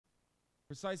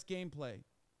Precise gameplay.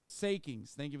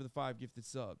 Sakings, thank you for the 5 gifted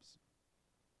subs.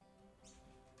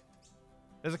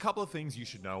 There's a couple of things you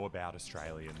should know about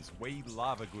Australians. We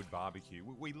love a good barbecue.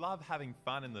 We love having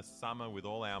fun in the summer with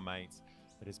all our mates.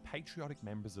 But as patriotic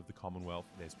members of the Commonwealth,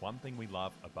 there's one thing we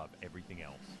love above everything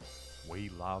else. We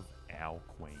love our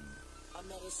Queen. I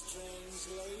met a strange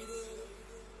lady.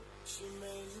 She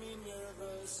made me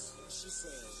nervous. She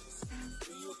said,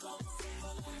 do you come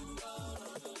from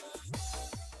London?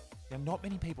 Now, not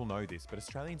many people know this, but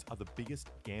Australians are the biggest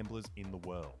gamblers in the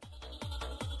world.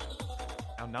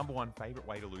 Our number one favourite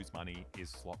way to lose money is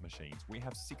slot machines. We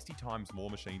have 60 times more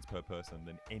machines per person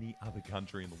than any other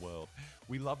country in the world.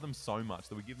 We love them so much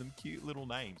that we give them cute little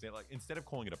names. They're like, instead of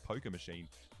calling it a poker machine,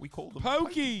 we call them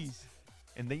Pokies!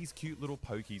 And these cute little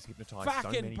pokies hypnotise so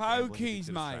Fucking many pokies,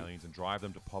 gambling-addicted mate. Australians and drive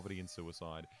them to poverty and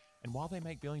suicide. And while they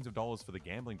make billions of dollars for the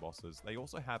gambling bosses, they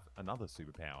also have another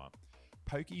superpower.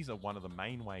 Pokies are one of the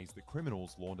main ways that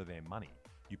criminals launder their money.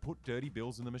 You put dirty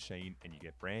bills in the machine and you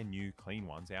get brand new, clean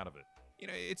ones out of it. You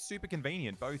know, it's super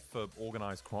convenient, both for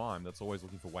organised crime that's always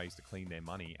looking for ways to clean their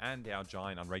money, and our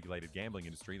giant unregulated gambling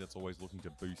industry that's always looking to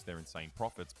boost their insane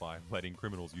profits by letting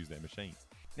criminals use their machines.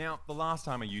 Now, the last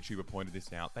time a YouTuber pointed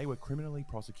this out, they were criminally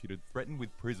prosecuted, threatened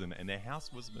with prison, and their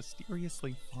house was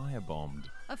mysteriously firebombed.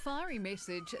 A fiery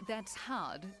message that's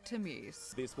hard to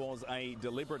miss. This was a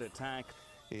deliberate attack.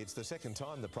 It's the second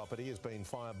time the property has been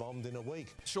firebombed in a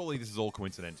week. Surely this is all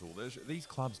coincidental. These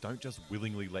clubs don't just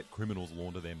willingly let criminals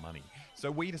launder their money. So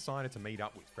we decided to meet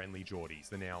up with Friendly Geordies,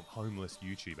 the now homeless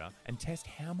YouTuber, and test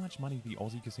how much money the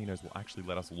Aussie casinos will actually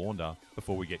let us launder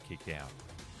before we get kicked out.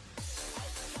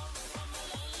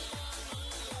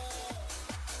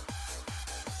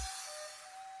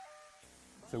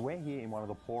 So we're here in one of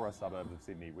the poorer suburbs of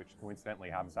Sydney, which coincidentally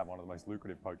happens to have one of the most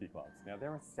lucrative pokie clubs. Now, there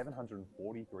are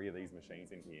 743 of these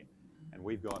machines in here, and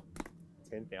we've got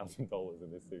 $10,000 in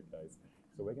this suitcase.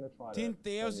 So we're going to try to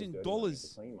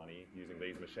 $10,000 clean money using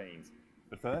these machines.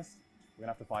 But first, we're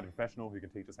going to have to find a professional who can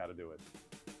teach us how to do it.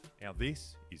 Now,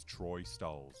 this is Troy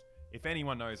Stoles. If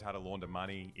anyone knows how to launder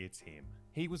money, it's him.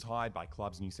 He was hired by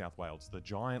Clubs New South Wales, the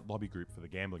giant lobby group for the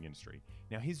gambling industry.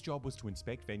 Now, his job was to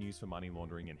inspect venues for money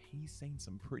laundering, and he's seen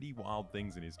some pretty wild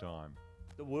things in his time.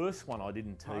 The worst one I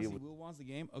didn't tell you. Will wants the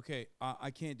game? Okay,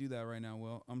 I can't do that right now,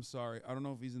 Will. I'm sorry. I don't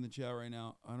know if he's in the chat right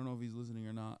now. I don't know if he's listening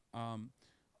or not. I'm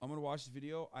going to watch this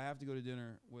video. I have to go to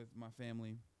dinner with my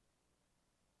family.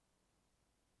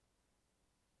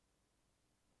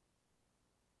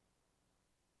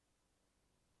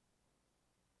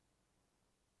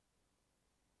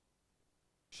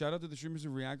 Shout out to the streamers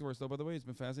who react to our stuff, by the way. It's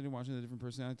been fascinating watching the different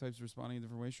personality types responding in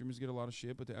different ways. Streamers get a lot of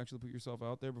shit, but to actually put yourself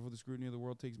out there before the scrutiny of the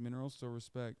world takes minerals, so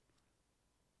respect.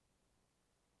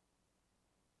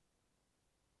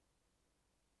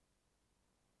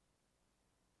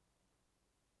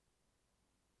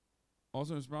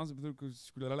 Also, in response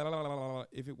to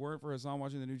if it weren't for Hassan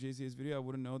watching the new JCS video, I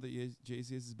wouldn't know that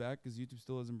JCS is back because YouTube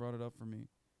still hasn't brought it up for me.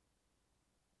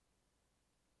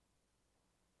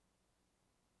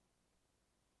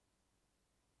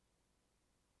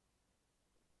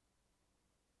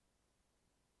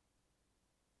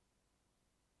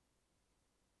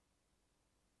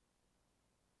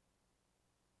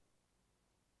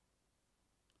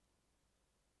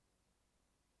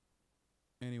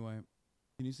 Anyway,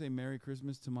 can you say Merry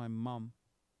Christmas to my mom?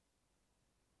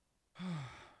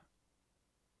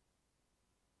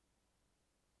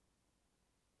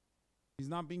 He's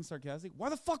not being sarcastic? Why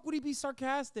the fuck would he be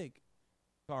sarcastic?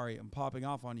 Sorry, I'm popping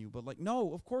off on you, but like,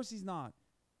 no, of course he's not.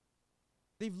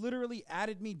 They've literally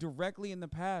added me directly in the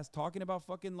past, talking about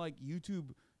fucking like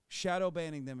YouTube shadow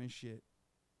banning them and shit.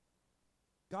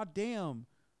 God damn.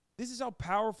 This is how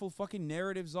powerful fucking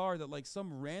narratives are, that like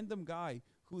some random guy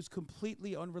who's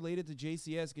completely unrelated to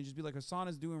JCS can just be like, Hassan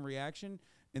is doing reaction,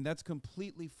 and that's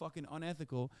completely fucking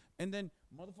unethical. And then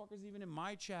motherfuckers even in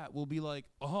my chat will be like,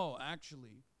 oh,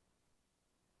 actually.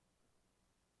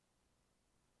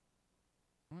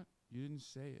 What? You didn't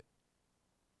say it.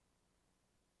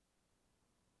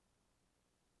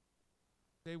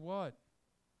 Say what?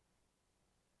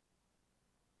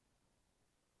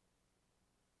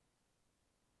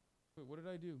 Wait, what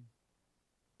did I do?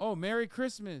 Oh, Merry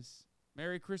Christmas.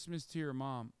 Merry Christmas to your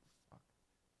mom. Fuck.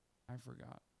 I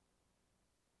forgot.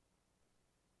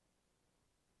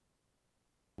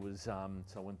 So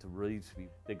I went to Reevesby.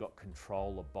 They got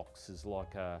controller boxes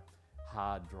like a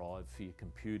hard drive for your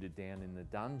computer down in the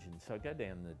dungeon. So I go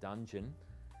down in the dungeon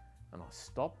and I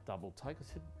stopped, double take. I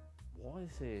said, why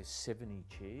is there 70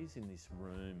 chairs in this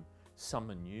room? Some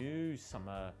are new, some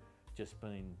are just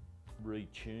been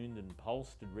retuned and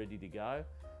bolstered, ready to go.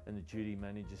 And the duty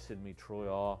manager said to me,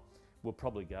 Troy, We'll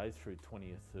probably go through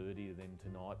 20 or 30 of them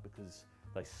tonight because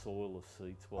they soil the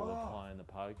seats while they're playing the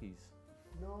pokies.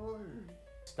 No.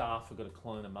 Staff have got to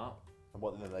clean them up. And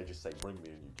what, then they just say, bring me a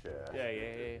new chair?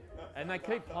 Yeah. And they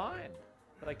keep playing.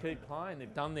 They keep playing.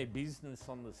 They've done their business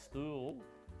on the stool.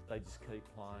 They just keep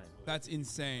playing. That's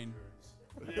insane.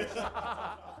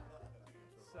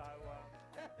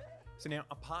 So now,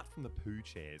 apart from the poo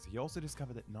chairs, he also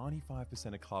discovered that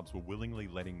 95% of clubs were willingly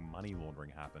letting money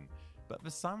laundering happen. But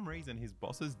for some reason, his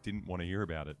bosses didn't want to hear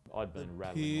about it. I'd been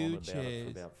rattling on about it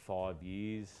chairs. for about 5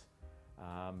 years.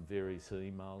 Various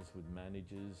emails with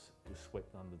managers were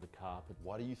swept under the carpet.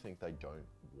 Why do you think they don't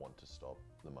want to stop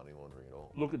the money laundering at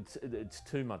all? Look, it's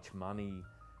too much money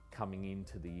coming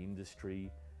into the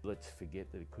industry. Let's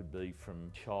forget that it could be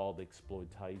from child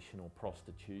exploitation or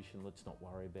prostitution. Let's not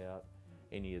worry about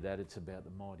any of that. It's about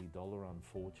the mighty dollar,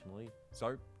 unfortunately.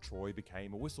 So Troy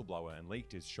became a whistleblower and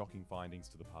leaked his shocking findings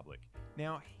to the public.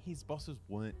 Now, his bosses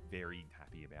weren't very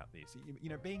happy about this. You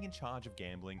know, being in charge of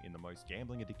gambling in the most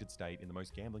gambling-addicted state, in the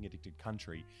most gambling-addicted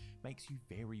country, makes you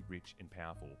very rich and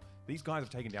powerful. These guys have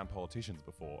taken down politicians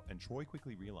before, and Troy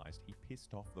quickly realized he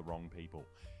pissed off the wrong people.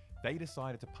 They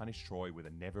decided to punish Troy with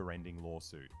a never-ending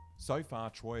lawsuit. So far,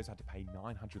 Troy has had to pay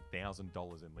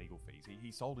 $900,000 in legal fees.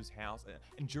 He sold his house,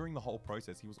 and during the whole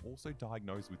process, he was also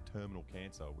diagnosed with terminal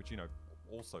cancer, which, you know,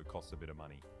 also costs a bit of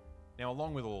money. Now,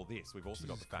 along with all this, we've also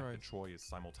got the fact that Troy is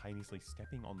simultaneously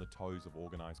stepping on the toes of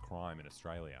organised crime in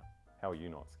Australia. How are you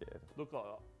not scared? Look,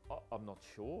 I'm not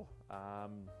sure.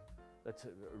 That's a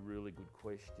really good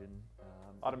question.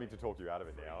 I don't mean to talk you out of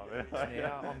it now.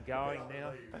 Now I'm going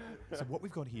now. So what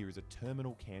we've got here is a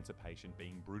terminal cancer patient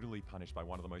being brutally punished by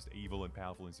one of the most evil and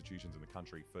powerful institutions in the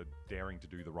country for daring to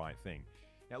do the right thing.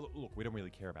 Now look, we don't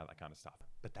really care about that kind of stuff,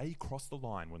 but they crossed the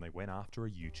line when they went after a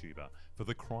YouTuber for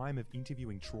the crime of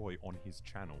interviewing Troy on his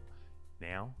channel.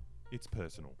 Now, it's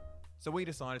personal. So we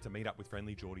decided to meet up with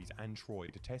Friendly Geordies and Troy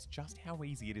to test just how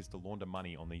easy it is to launder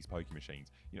money on these pokie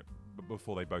machines, you know,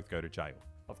 before they both go to jail.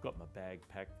 I've got my bag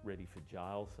packed ready for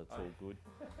jail, so it's all good.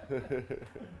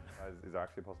 Is there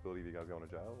actually a possibility of you guys going to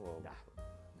jail? Or?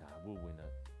 Nah, we'll win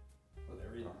it. Well,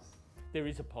 there is. There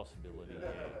is a possibility,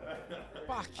 yeah.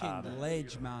 Fucking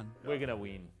ledge, man. We're going to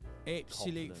win.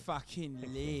 Absolute Confident. fucking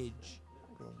ledge.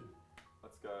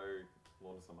 Let's go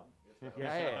launder some money.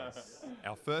 Yes.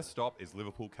 Our first stop is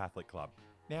Liverpool Catholic Club.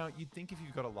 Now, you'd think if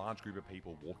you've got a large group of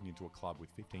people walking into a club with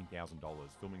 $15,000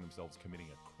 filming themselves committing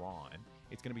a crime,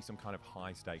 it's going to be some kind of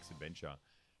high-stakes adventure.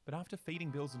 But after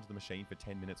feeding bills into the machine for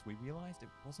 10 minutes, we realised it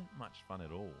wasn't much fun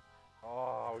at all.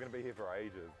 Oh, we're going to be here for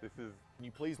ages. Can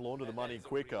you please launder the money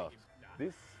quicker?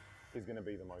 This is going to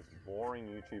be the most boring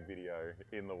YouTube video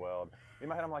in the world. In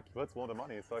my head, I'm like, let's launder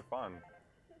money. It's so fun.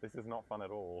 This is not fun at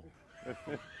all.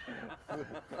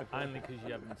 Only because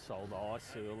you haven't sold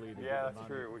ice earlier to Yeah, get the that's money.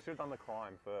 true. We should have done the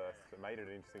crime first. It made it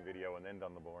an interesting video and then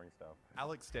done the boring stuff.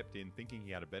 Alex stepped in thinking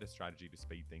he had a better strategy to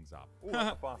speed things up. Oh,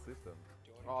 that's a fast system.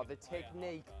 Oh, the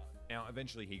technique. Now,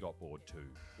 eventually he got bored too.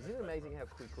 Isn't it amazing how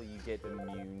quickly you get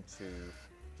immune to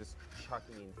just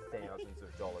chucking in thousands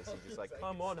of dollars? You're just like,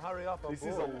 come on, hurry up, I'm This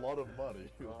is bored. a lot of money.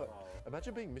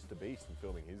 Imagine being Mr. Beast and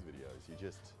filming his videos. You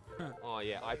just... Oh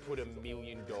yeah, I put $1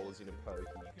 million in a pokey.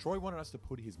 Troy wanted us to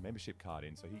put his membership card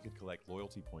in so he could collect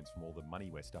loyalty points from all the money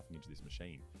we're stuffing into this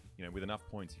machine. You know, with enough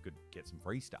points, he could get some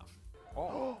free stuff.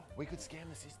 Oh, we could scam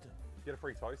the system. Get a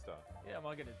free toaster. Yeah, I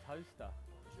might get a toaster.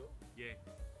 Sure. Yeah.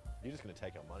 You're just going to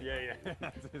take our money. Yeah.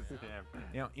 That's a scam.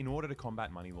 Now, in order to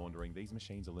combat money laundering, these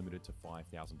machines are limited to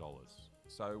 $5,000.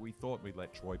 So we thought we'd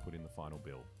let Troy put in the final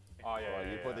bill. Oh, yeah. All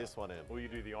right, you put this one in. Will you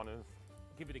do the honours?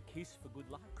 Give it a kiss for good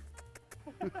luck.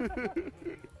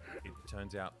 It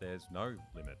turns out there's no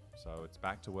limit, so it's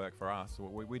back to work for us.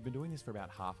 We've been doing this for about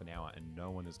half an hour and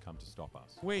no one has come to stop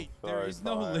us. Wait, there So is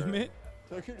no tired. limit?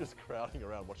 So you're just crowding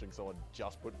around watching someone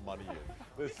just put money in.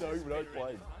 There's no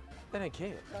point. They don't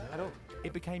care at all.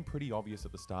 It became pretty obvious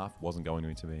that the staff wasn't going to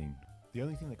intervene. The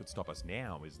only thing that could stop us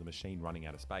now is the machine running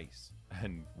out of space.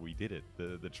 And we did it.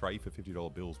 The tray for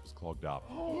 $50 bills was clogged up.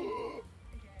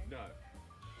 No.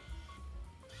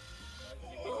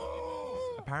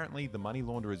 Apparently, the money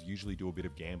launderers usually do a bit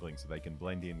of gambling so they can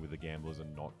blend in with the gamblers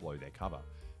and not blow their cover.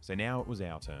 So now it was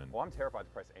our turn. Well, I'm terrified to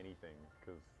press anything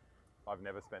because I've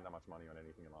never spent that much money on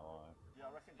anything in my life. Yeah,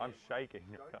 I reckon I'm shaking.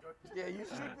 Yeah, you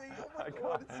should be. Oh my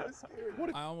god, it's so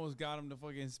scary. I almost got him to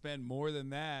fucking spend more than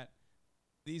that.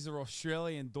 These are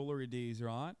Australian dollary Ds,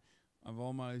 right? I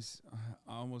almost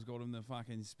got him to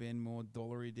fucking spend more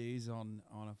dollary Ds on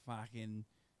a fucking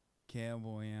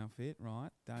cowboy outfit, right?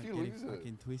 Don't You get it lose it.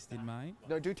 fucking twisted, mate.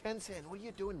 No, do 10 cent. What are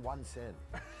you doing 1 cent?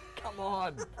 Come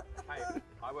on. Hey,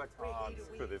 I worked hard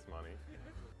for this money.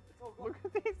 Look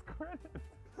at these credits.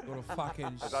 Go to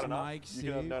fucking Is that enough? Snake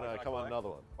You can, Soup. no, come on, another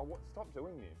one. Oh, what? Stop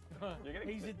doing this. You're getting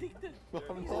He's addicted.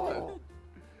 I'm not.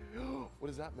 What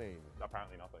does that mean?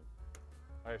 apparently nothing.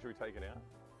 Okay, should we take it out?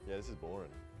 Yeah, this is boring.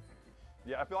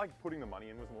 Yeah, I feel like putting the money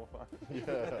in was more fun.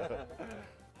 Yeah.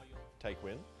 Take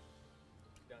win.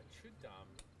 No, it should,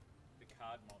 the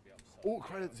card might be upside. Oh,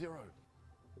 credit 0.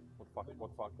 What fuck?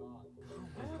 What fuck?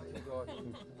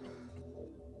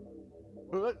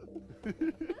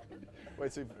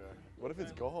 Wait, so what if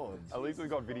it's gone? At least we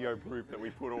got video proof that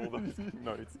we put all those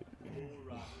notes in.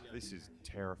 This is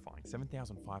terrifying.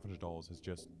 $7,500 has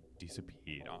just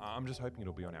disappeared. I'm just hoping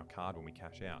it'll be on our card when we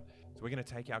cash out. So we're going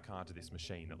to take our card to this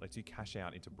machine that lets you cash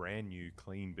out into brand new,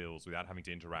 clean bills without having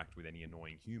to interact with any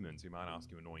annoying humans who might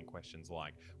ask you annoying questions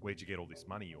like, where'd you get all this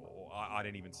money? Or I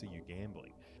didn't even see you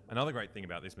gambling. Another great thing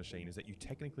about this machine is that you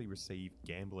technically receive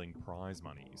gambling prize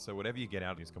money. So whatever you get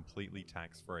out is completely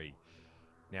tax-free.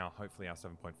 Now, hopefully our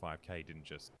 7.5K didn't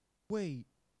just... Wait.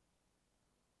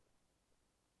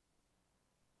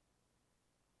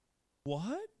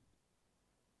 What?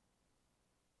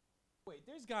 Wait,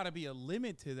 there's got to be a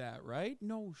limit to that, right?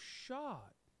 No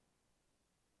shot.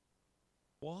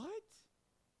 What?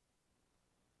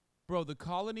 Bro, the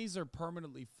colonies are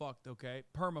permanently fucked, okay?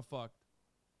 Perma-fucked.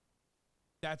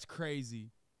 That's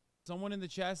crazy. Someone in the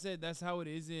chat said that's how it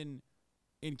is in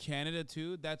Canada,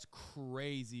 too. That's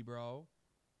crazy, bro.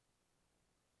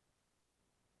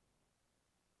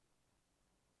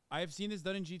 I have seen this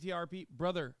done in GTRP.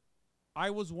 Brother,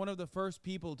 I was one of the first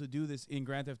people to do this in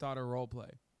Grand Theft Auto roleplay.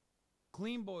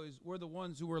 Clean Boys were the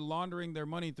ones who were laundering their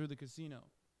money through the casino.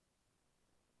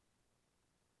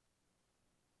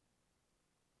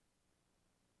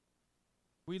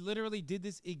 We literally did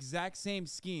this exact same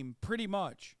scheme, pretty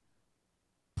much.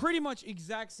 Pretty much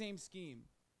exact same scheme.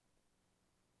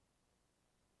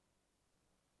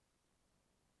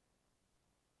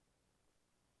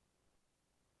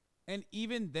 And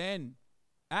even then,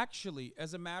 actually,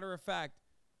 as a matter of fact,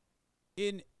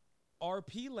 in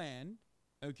RP land,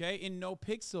 okay, in No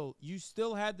Pixel, you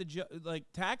still had the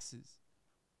taxes.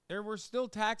 There were still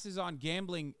taxes on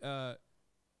gambling,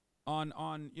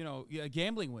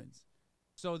 gambling wins.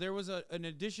 So there was an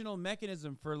additional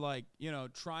mechanism for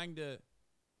trying to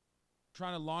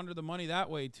launder the money that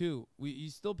way too. You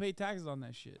still pay taxes on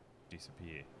that shit.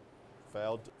 disappear.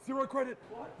 Failed. 0 credit.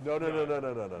 What? No. No,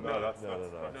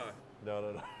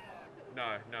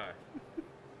 No.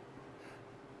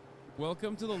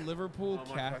 Welcome to the Liverpool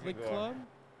Catholic fucking God. Club.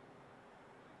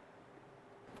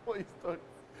 Please don't.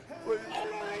 Please.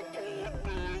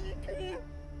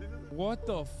 What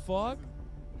the fuck?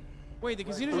 Wait, the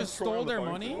casino just stole their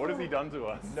money? What has he done to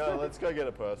us? No, let's go get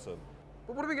a person.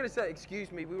 But what are we going to say?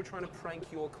 Excuse me, we were trying to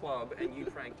prank your club and you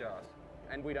pranked us.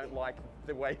 And we don't like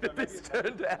the way that this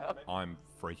turned out. I'm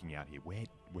freaking out here.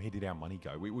 Where did our money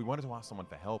go? We wanted to ask someone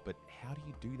for help, but how do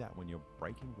you do that when you're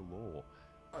breaking the law?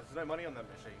 Oh, there's no money on that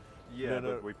machine. Yeah,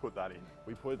 No. but we put that in.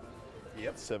 We put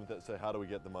Yep. 7th. So how do we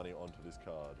get the money onto this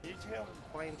card? Can you tell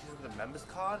by any chance with the members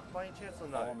card by any chance or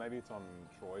no? Oh, maybe it's on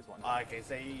Troy's one. Okay,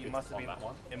 so it must have been that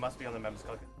one. It must be on the members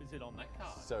card. Is it on that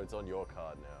card? So it's on your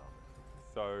card now.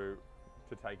 So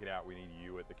to take it out, we need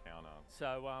you at the counter.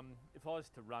 So if I was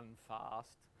to run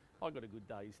fast, I got a good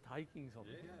day's takings on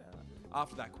it.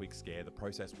 After that quick scare, the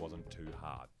process wasn't too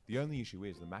hard. The only issue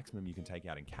is the maximum you can take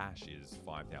out in cash is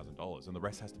 $5,000 and the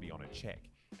rest has to be on a check.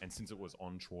 And since it was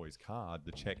on Troy's card,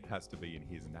 the check has to be in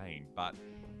his name. But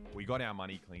we got our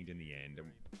money cleaned in the end and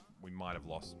we might have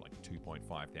lost like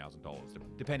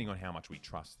 $2,500, depending on how much we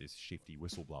trust this shifty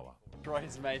whistleblower.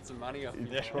 Troy's made some money off you.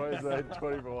 Troy's made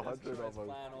 2,400 off Troy's us.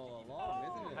 plan all along,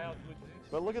 isn't it? How good is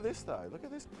this? But look at this though. Look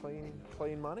at this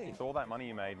clean money. It's all that money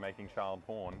you made making child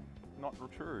porn. Not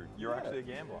true. You're actually a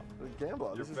gambler. A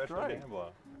gambler. You're This a is professional great. gambler.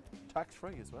 Tax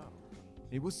free as well.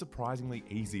 It was surprisingly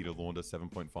easy to launder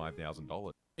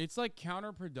 $7,500. It's like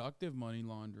counterproductive money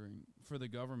laundering for the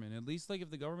government. At least like if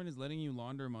the government is letting you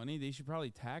launder money, they should probably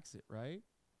tax it, right?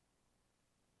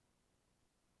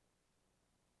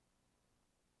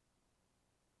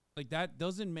 Like that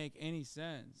doesn't make any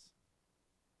sense.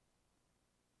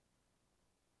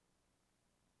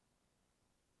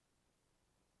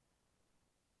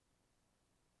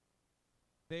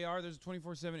 There's a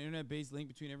 24/7 internet-based link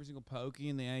between every single pokey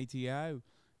and the ATO.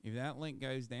 If that link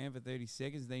goes down for 30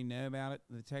 seconds, they know about it.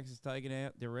 The text is taken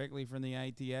out directly from the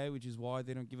ATO, which is why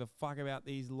they don't give a fuck about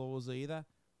these laws either.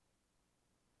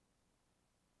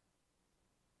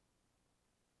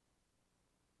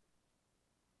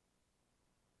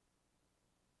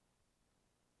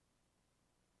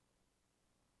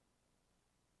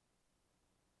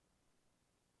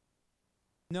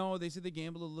 No, they said they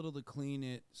gamble a little to clean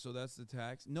it, so that's the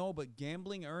tax. No, but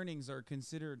gambling earnings are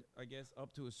considered, I guess,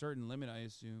 up to a certain limit, I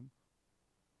assume.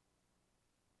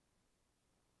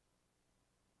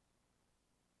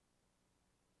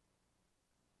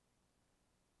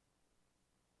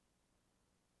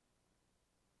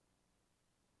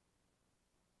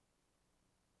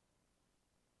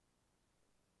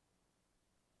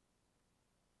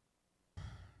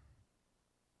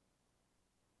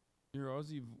 Your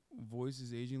Aussie voice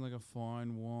is aging like a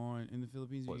fine wine. In the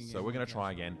Philippines, you can So get we're going more to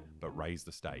try cash. again, but raise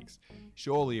the stakes.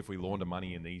 Surely if we launder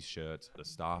money in these shirts, the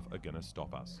staff are going to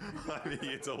stop us. I'm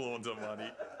here to launder money.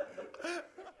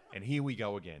 And here we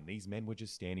go again. These men were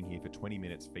just standing here for 20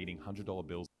 minutes feeding $100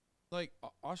 bills. Like,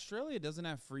 Australia doesn't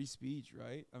have free speech,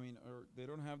 right? I mean, or they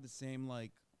don't have the same,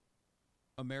 like,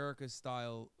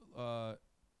 America-style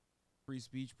free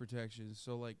speech protections.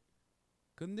 So, like,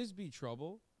 couldn't this be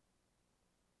trouble?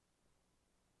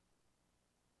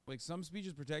 Like, some speech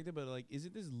is protected, but, like,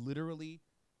 isn't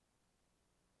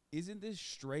this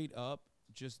straight up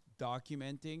just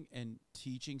documenting and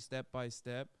teaching step by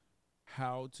step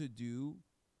how to do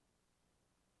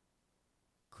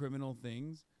criminal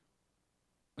things?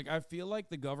 Like, I feel like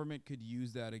the government could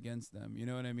use that against them. You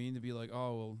know what I mean? To be like,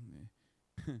 oh,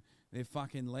 well, they're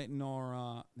fucking letting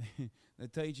our, they're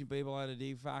teaching people how to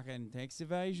do fucking tax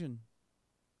evasion.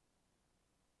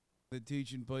 They're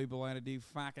teaching people how to do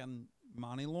fucking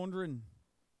money laundering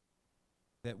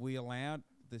that we allowed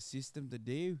the system to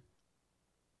do.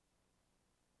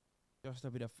 Just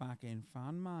a bit of fucking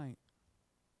fun, mate.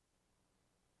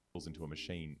 Into a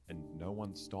machine and no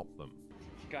one stopped them.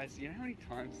 Guys, you know how many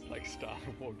times like staff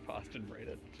have walked past and read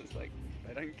it? Just like,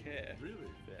 they don't care. Really?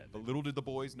 Yeah. But little did the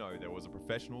boys know there was a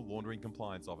professional laundering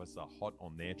compliance officer hot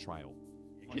on their trail.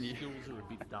 My skills are a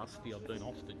bit dusty. I've been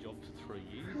off the job for 3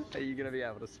 years. Are you going to be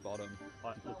able to spot them?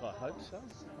 Look, I hope so.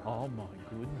 Oh my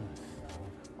goodness.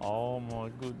 Oh my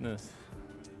goodness.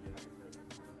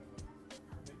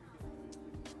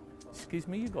 Excuse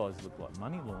me, you guys look like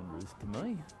money launderers to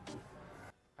me.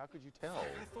 How could you tell?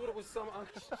 I thought it was some.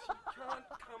 She can't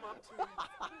come up to me.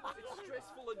 It's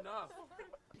stressful enough.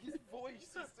 His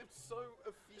voice is so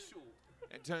official.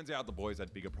 It turns out the boys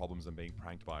had bigger problems than being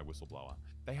pranked by a whistleblower.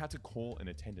 They had to call an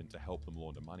attendant to help them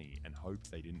launder money and hope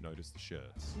they didn't notice the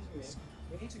shirts. Excuse me,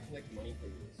 we need to collect money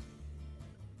from this.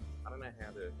 I don't know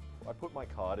how to. I put my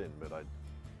card in, but I.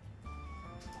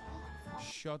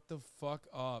 Shut the fuck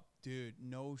up, dude.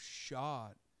 No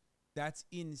shot. That's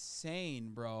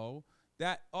insane, bro.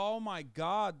 That, oh my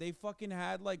God, they fucking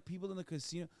had like people in the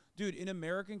casino. Dude, in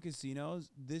American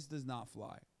casinos, this does not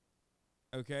fly.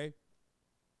 Okay?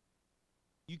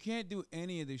 You can't do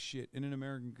any of this shit in an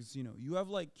American casino. You have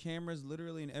like cameras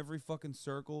literally in every fucking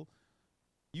circle.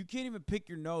 You can't even pick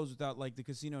your nose without like the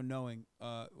casino knowing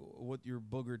what your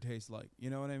booger tastes like. You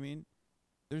know what I mean?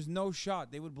 There's no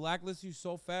shot. They would blacklist you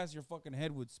so fast your fucking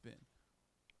head would spin.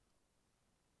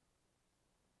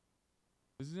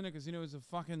 This isn't a casino, it's a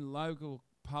fucking local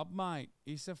pub, mate.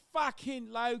 It's a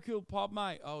fucking local pub,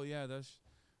 mate. Oh, yeah,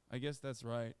 I guess that's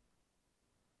right.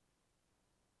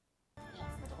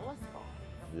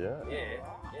 Yeah.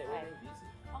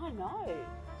 I know.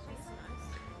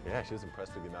 Yeah, she was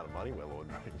impressed with the amount of money we're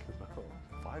laundering as well.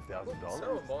 $5,000.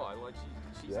 So am I. Like,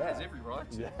 she has every right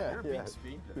to. You're a big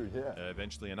spender.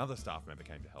 Eventually, another staff member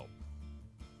came to help.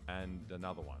 And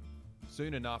another one.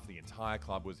 Soon enough, the entire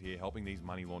club was here helping these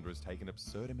money launderers take an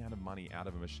absurd amount of money out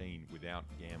of a machine without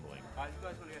gambling. You guys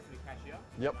want to go to the cashier?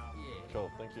 Yep. Sure,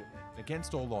 thank you.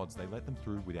 Against all odds, they let them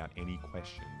through without any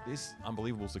question. This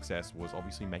unbelievable success was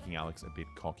obviously making Alex a bit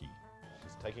cocky.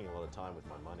 She's taking a lot of time with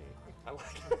my money. I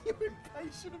like how you're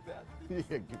impatient about this.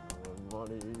 Yeah, give me more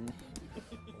money.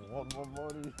 I want more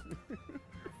money.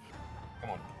 Come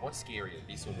on, what's scarier,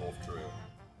 this or North Korea?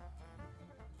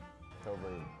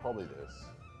 Probably this.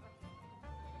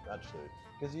 Actually,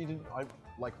 because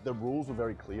the rules were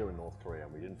very clear in North Korea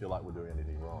and we didn't feel like we're doing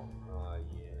anything wrong. Oh,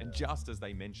 yeah. And just as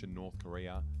they mentioned North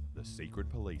Korea, the secret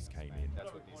police came in.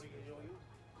 That's what this is.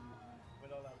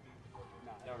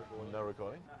 No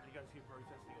recording?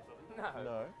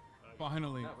 No.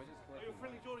 Finally.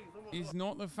 It's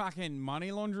not the fucking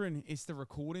money laundering, it's the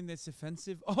recording that's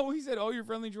offensive. Oh, he said, oh, you're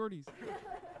friendly Geordies.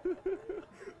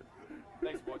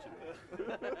 Thanks for watching. You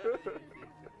have to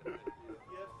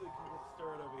stir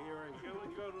it over here and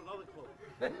go to another club.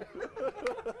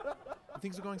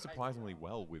 Things are going surprisingly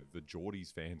well with the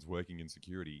Geordies fans working in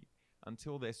security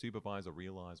until their supervisor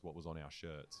realised what was on our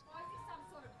shirts. Why is this some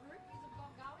sort of group you've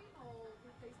got going, or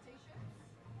with these t-shirts?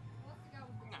 What's the go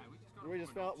with them?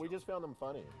 No, We just found them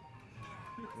funny.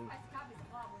 T-shirts.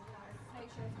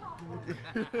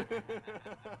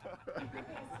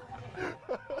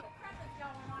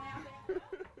 going on out there?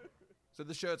 So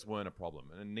the shirts weren't a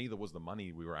problem, and neither was the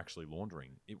money we were actually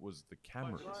laundering. It was the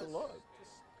cameras. It's a lot.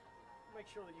 Just make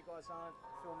sure that you guys aren't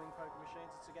filming poker machines.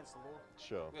 It's against the law.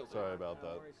 Sure. Will do. Sorry about No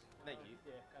that. worries. Thank you.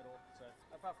 Yeah, at all. So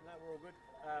apart from that, we're all good.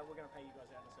 We're going to pay you guys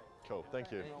out in a second. Cool.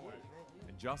 Thank you. No worries.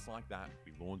 And just like that,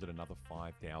 we laundered another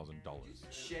 $5,000.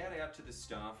 Shout out to the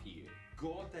staff here.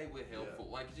 God, they were helpful.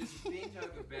 Like, just bent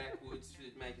over backwards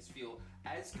to make us feel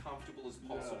as comfortable as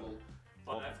possible.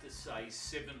 I'd have to say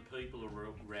 7 people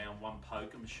around one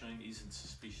poker machine isn't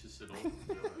suspicious at all.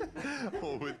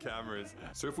 All with cameras.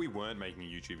 So if we weren't making a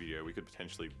YouTube video, we could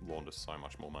potentially launder so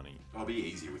much more money. It'll be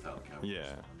easier without the camera.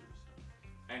 Yeah.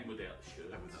 And without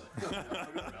the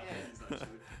shirt.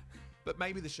 But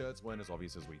maybe the shirts weren't as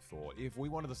obvious as we thought. If we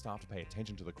wanted the staff to pay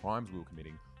attention to the crimes we were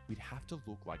committing, we'd have to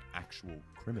look like actual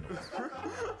criminals.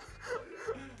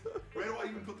 Where do I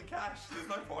even put the cash? There's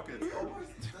no pockets.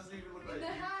 Almost doesn't even look like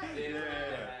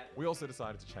We also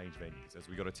decided to change venues as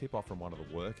we got a tip off from one of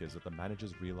the workers that the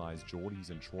managers realised Geordies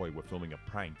and Troy were filming a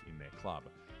prank in their club.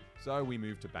 So we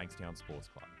moved to Bankstown Sports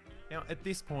Club. Now, at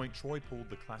this point, Troy pulled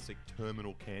the classic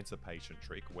terminal cancer patient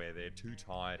trick where they're too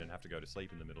tired and have to go to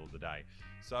sleep in the middle of the day.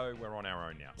 So we're on our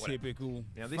own now. Typical.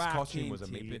 Now, this costume was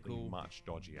Fucking immediately typical. much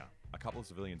dodgier. A couple of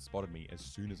civilians spotted me as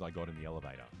soon as I got in the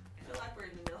elevator. I feel like we're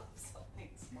in the middle of something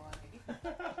smarty.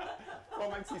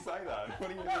 What makes you say that? What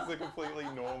do you mean it's a completely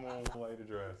normal way to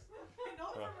dress? We're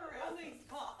not from around these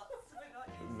parts. We're not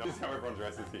used No, this is how everyone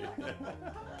dresses here.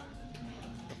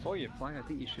 Before you play, I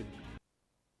think you should.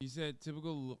 You said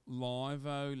typical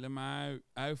live-o, Lamau.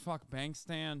 Oh, fuck,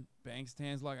 Bankstown.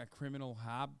 Bankstown's like a criminal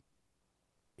hub.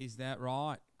 Is that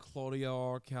right? Claudia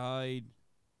Arcade.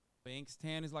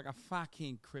 Bankstown is like a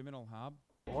fucking criminal hub.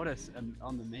 Order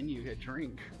on the menu a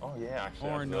drink. Oh yeah, actually.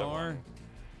 Or no.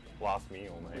 Last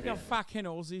meal, We maybe. got fucking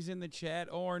Aussies in the chat.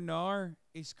 Or no.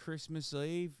 It's Christmas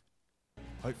Eve.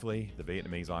 Hopefully, the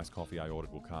Vietnamese iced coffee I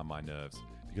ordered will calm my nerves.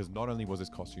 Because not only was this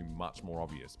costume much more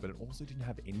obvious, but it also didn't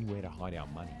have anywhere to hide our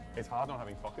money. It's hard not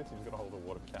having pockets. You've got to hold a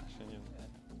wad of cash in you.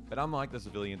 But unlike the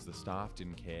civilians, the staff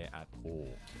didn't care at all.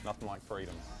 Nothing like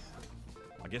freedom.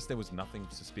 I guess there was nothing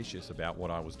suspicious about what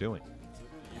I was doing.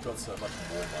 You've got so much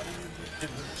more money in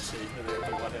the machine than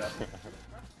everyone else.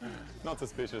 Not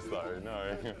suspicious though,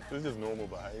 no. This is just normal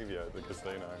behaviour at the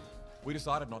casino. We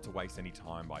decided not to waste any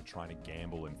time by trying to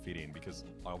gamble and fit in because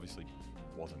I obviously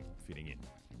wasn't fitting in.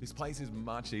 This place is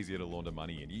much easier to launder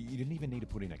money in. You didn't even need to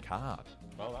put in a card.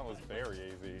 Well, that was very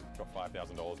easy. Got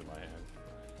 $5,000 in my hand.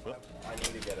 I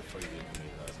need to get a free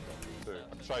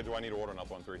Vietnamese. So, do I need to order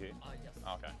another one through here? Yes. Okay,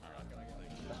 all right.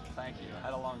 Thank you. I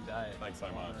had a long day. Thanks so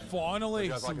much. Finally, Would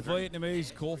you guys some like a drink?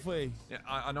 Vietnamese coffee. Yeah,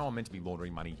 I know I'm meant to be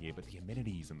laundering money here, but the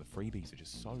amenities and the freebies are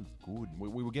just so good.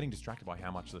 We were getting distracted by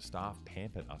how much the staff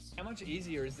pampered us. How much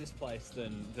easier is this place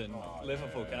than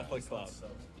Liverpool Catholic Club?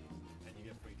 And you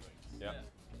get free drinks. Yeah.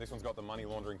 This one's got the money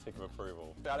laundering tick of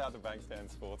approval. Shout out to Bankstown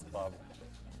Sports Club.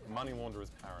 Money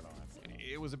launderer's paradise.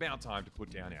 It was about time to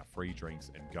put down our free drinks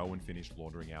and go and finish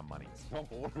laundering our money.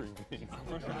 Stop ordering things.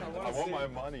 I want my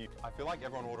money. I feel like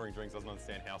everyone ordering drinks doesn't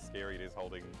understand how scary it is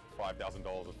holding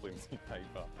 $5,000 of flimsy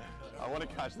paper. I want to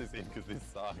cash this in because this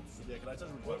sucks. Yeah, can I just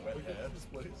report wet hands,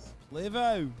 please?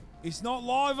 Livo. It's not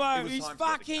Livo. It was It's time for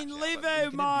them to fucking catch up, but you Livo, can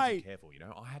never be mate. too careful, you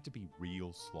know. I had to be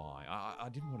real sly. I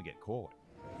didn't want to get caught.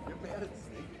 You're bad at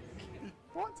sneaking.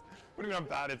 What? What do you mean I'm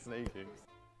bad at sneaking?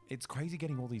 It's crazy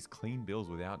getting all these clean bills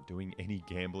without doing any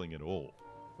gambling at all.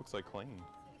 Looks so clean.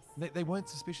 They weren't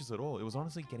suspicious at all. It was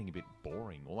honestly getting a bit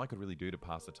boring. All I could really do to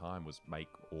pass the time was make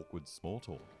awkward small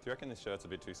talk. Do you reckon this shirt's a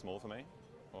bit too small for me?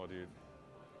 Or do you...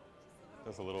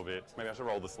 Just a little bit. Maybe I should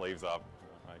roll the sleeves up.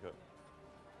 Make it...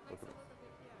 Look at it.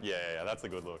 Yeah, that's a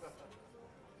good look.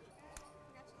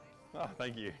 Oh,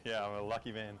 thank you. Yeah, I'm a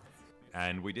lucky man.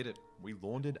 And we did it. We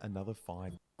laundered another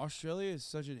 5. Australia is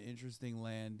such an interesting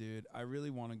land, dude. I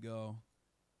really want to go.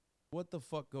 What the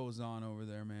fuck goes on over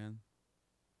there, man?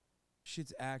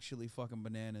 Shit's actually fucking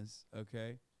bananas,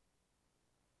 okay?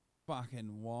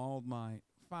 Fucking wild, mate.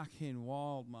 Fucking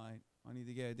wild, mate. I need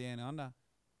to go down under.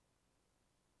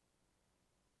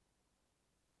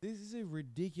 This is a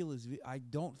ridiculous... I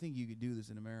don't think you could do this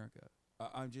in America.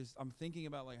 I'm thinking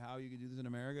about, like, how you could do this in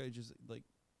America. It's just, like...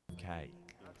 Okay.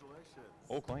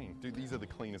 All clean. Dude, these are the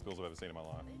cleanest bills I've ever seen in my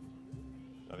life.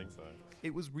 I think so.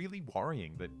 It was really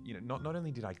worrying that, you know, not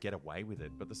only did I get away with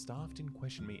it, but the staff didn't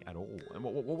question me at all. And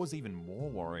what was even more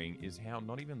worrying is how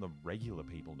not even the regular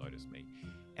people noticed me.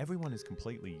 Everyone is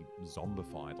completely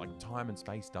zombified. Like, time and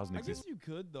space doesn't I exist. guess you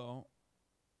could, though.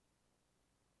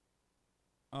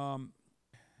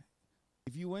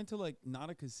 If you went to, like, not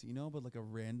a casino, but, like, a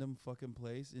random fucking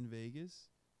place in Vegas,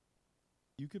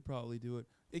 you could probably do it.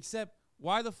 Except,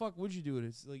 why the fuck would you do it?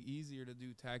 It's like easier to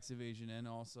do tax evasion and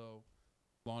also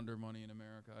launder money in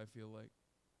America, I feel like.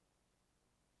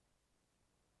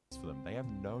 For them, they have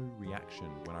no reaction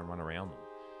when I run around them.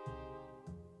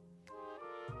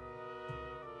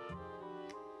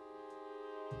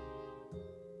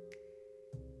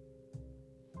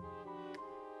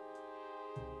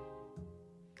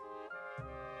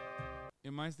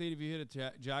 In my state, if you hit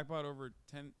a jackpot over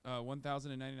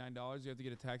 $1,099, you have to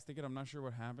get a tax ticket. I'm not sure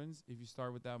what happens if you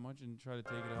start with that much and try to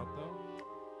take it out, though.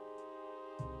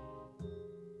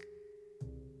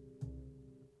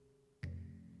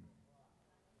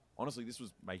 Honestly, this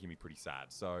was making me pretty sad,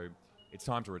 so it's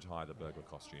time to retire the burglar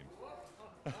costume.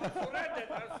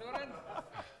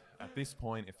 At this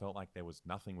point, it felt like there was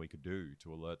nothing we could do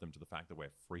to alert them to the fact that we're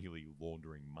freely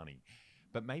laundering money.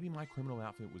 But maybe my criminal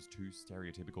outfit was too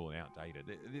stereotypical and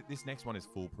outdated. This next one is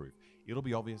foolproof. It'll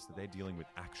be obvious that they're dealing with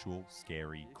actual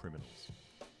scary criminals.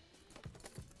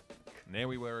 And there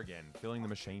we were again, filling the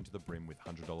machine to the brim with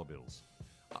 $100 bills.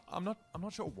 I'm not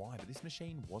sure why, but this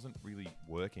machine wasn't really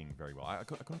working very well. I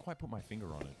couldn't quite put my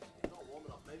finger on it. It's not warm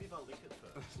enough. Maybe if I lick it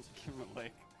first. Give him a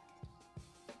lick.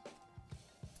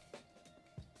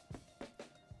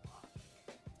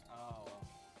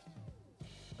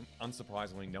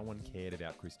 Unsurprisingly, no one cared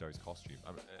about Christo's costume,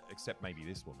 except maybe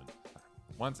this woman.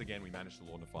 Once again, we managed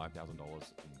to launder $5,000 and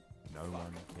no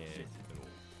one cared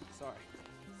at all.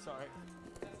 Sorry.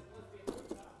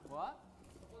 What?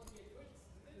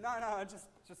 No, I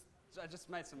just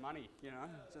made some money, you know.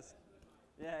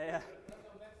 Yeah.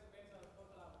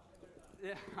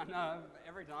 Yeah, I know.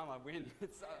 Every time I win,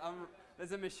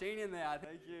 there's a machine in there.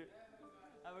 Thank you.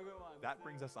 Have a good one. That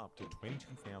brings us up to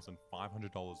 $22,500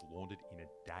 laundered in a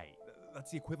day. That's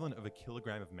the equivalent of a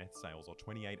kilogram of meth sales or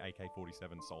 28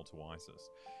 AK-47 sold to ISIS.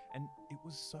 And it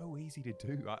was so easy to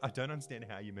do. I don't understand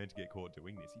how you're meant to get caught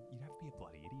doing this. You'd have to be a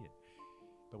bloody idiot.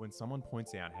 But when someone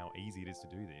points out how easy it is to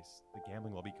do this, the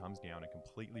gambling lobby comes down and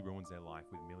completely ruins their life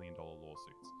with million-dollar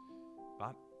lawsuits.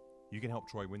 But you can help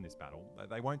Troy win this battle.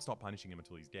 They won't stop punishing him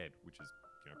until he's dead, which is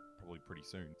probably pretty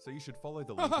soon. So you should follow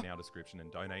the link in our description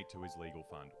and donate to his legal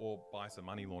fund, or buy some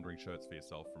money laundering shirts for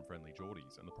yourself from Friendly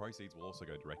Geordies, and the proceeds will also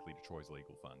go directly to Troy's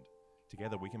legal fund.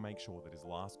 Together we can make sure that his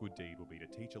last good deed will be to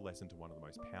teach a lesson to one of the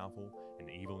most powerful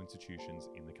and evil institutions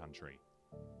in the country.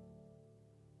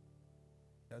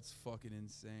 That's fucking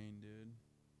insane, dude.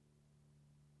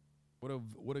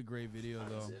 What a great video,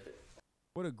 though.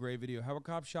 What a great video. How a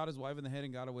cop shot his wife in the head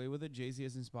and got away with it. Jay-Z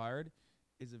has inspired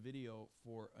is a video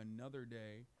for another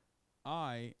day.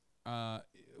 I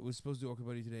was supposed to do Oka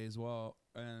Buddy today as well,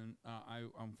 and I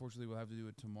unfortunately will have to do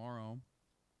it tomorrow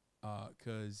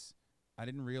because I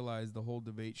didn't realize the whole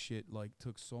debate shit like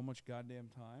took so much goddamn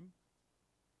time.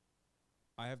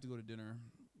 I have to go to dinner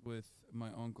with my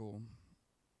uncle,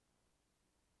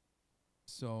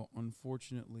 so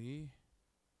unfortunately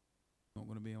not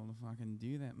going to be able to fucking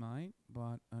do that, mate.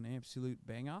 But an absolute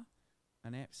banger,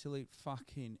 an absolute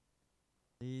fucking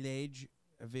ledge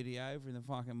video from the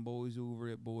fucking boys over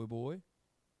at Boy.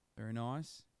 Very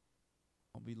nice.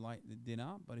 I'll be late to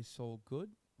dinner, but it's all good,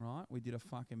 right? We did a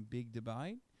fucking big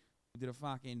debate. We did a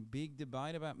fucking big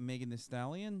debate about Megan Thee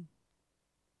Stallion.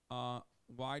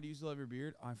 Why do you still have your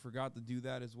beard? I forgot to do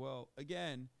that as well.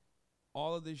 Again,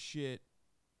 all of this shit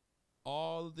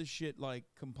like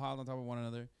compiled on top of one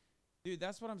another. Dude,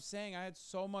 that's what I'm saying. I had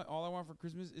so much. All I want for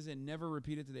Christmas is it never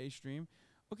repeated today's stream.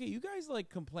 Okay, you guys like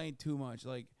complain too much.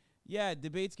 Like, yeah,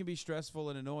 debates can be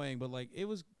stressful and annoying, but like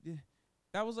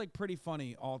that was like pretty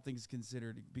funny, all things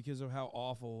considered, because of how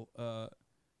awful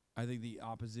I think the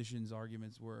opposition's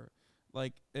arguments were.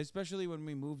 Like, especially when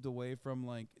we moved away from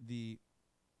like the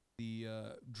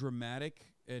dramatic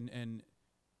and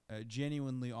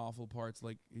genuinely awful parts,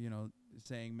 like, you know,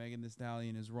 saying Megan Thee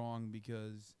Stallion is wrong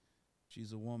because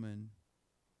she's a woman.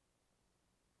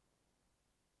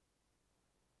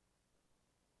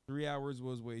 3 hours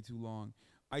was way too long.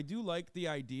 I do like the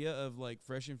idea of like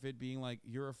Fresh and Fit being like,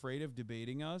 you're afraid of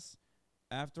debating us.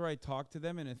 After I talked to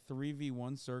them in a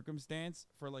 3v1 circumstance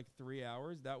for like 3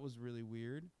 hours, that was really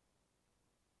weird.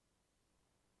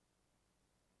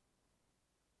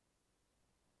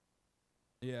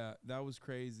 Yeah, that was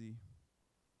crazy.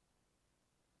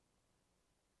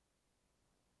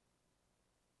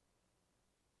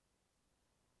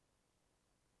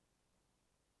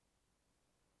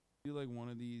 Do like one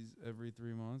of these every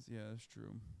 3 months? Yeah, that's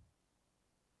true.